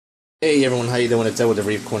Hey everyone, how you doing? It's Ed with the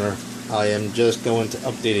Reef Corner. I am just going to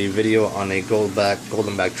update a video on a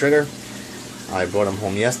Goldenback trigger. I brought him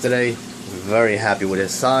home yesterday. Very happy with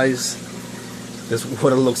his size. This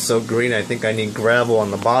water looks so green. I think I need gravel on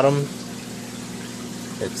the bottom.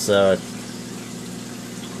 It's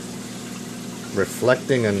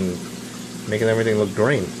reflecting and making everything look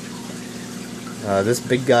green. This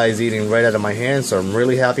big guy is eating right out of my hand, so I'm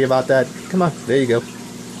really happy about that. Come on, there you go.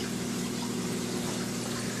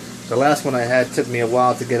 The last one I had took me a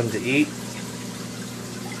while to get him to eat.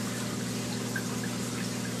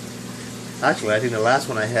 Actually, I think the last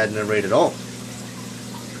one I had never ate at all.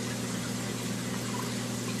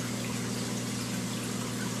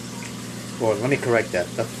 Well, let me correct that.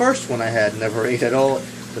 The first one I had never ate at all.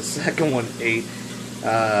 The second one ate.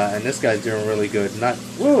 And this guy's doing really good. Not,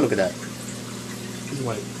 whoa, look at that. He's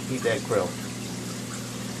want to eat that krill.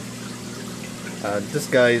 This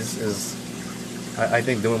guy is I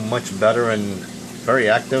think doing much better and very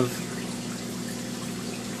active.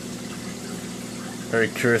 Very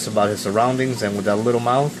curious about his surroundings, and with that little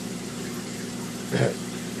mouth,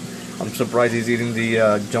 I'm surprised he's eating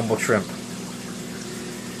the jumbo shrimp.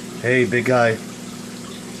 Hey, big guy.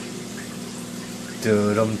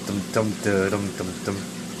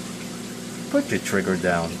 Put your trigger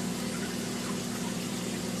down.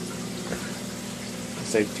 I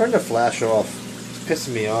say, turn the flash off. It's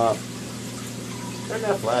pissing me off. Turn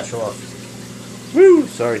that flash off. Woo!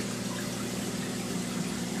 Sorry.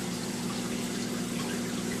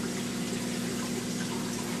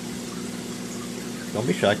 Don't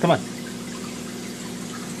be shy. Come on.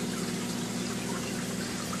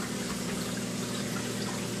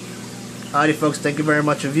 Alrighty, folks. Thank you very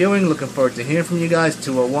much for viewing. Looking forward to hearing from you guys.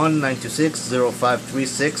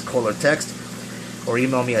 201-926-0536. Call or text. Or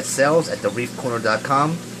email me at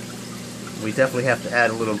sales@TheReefCorner.com. We definitely have to add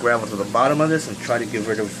a little gravel to the bottom of this and try to get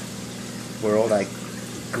rid of where all that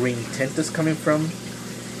green tint is coming from.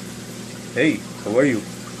 Hey, how are you?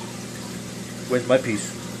 Where's my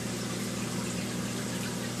piece?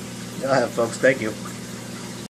 Yeah, folks, thank you.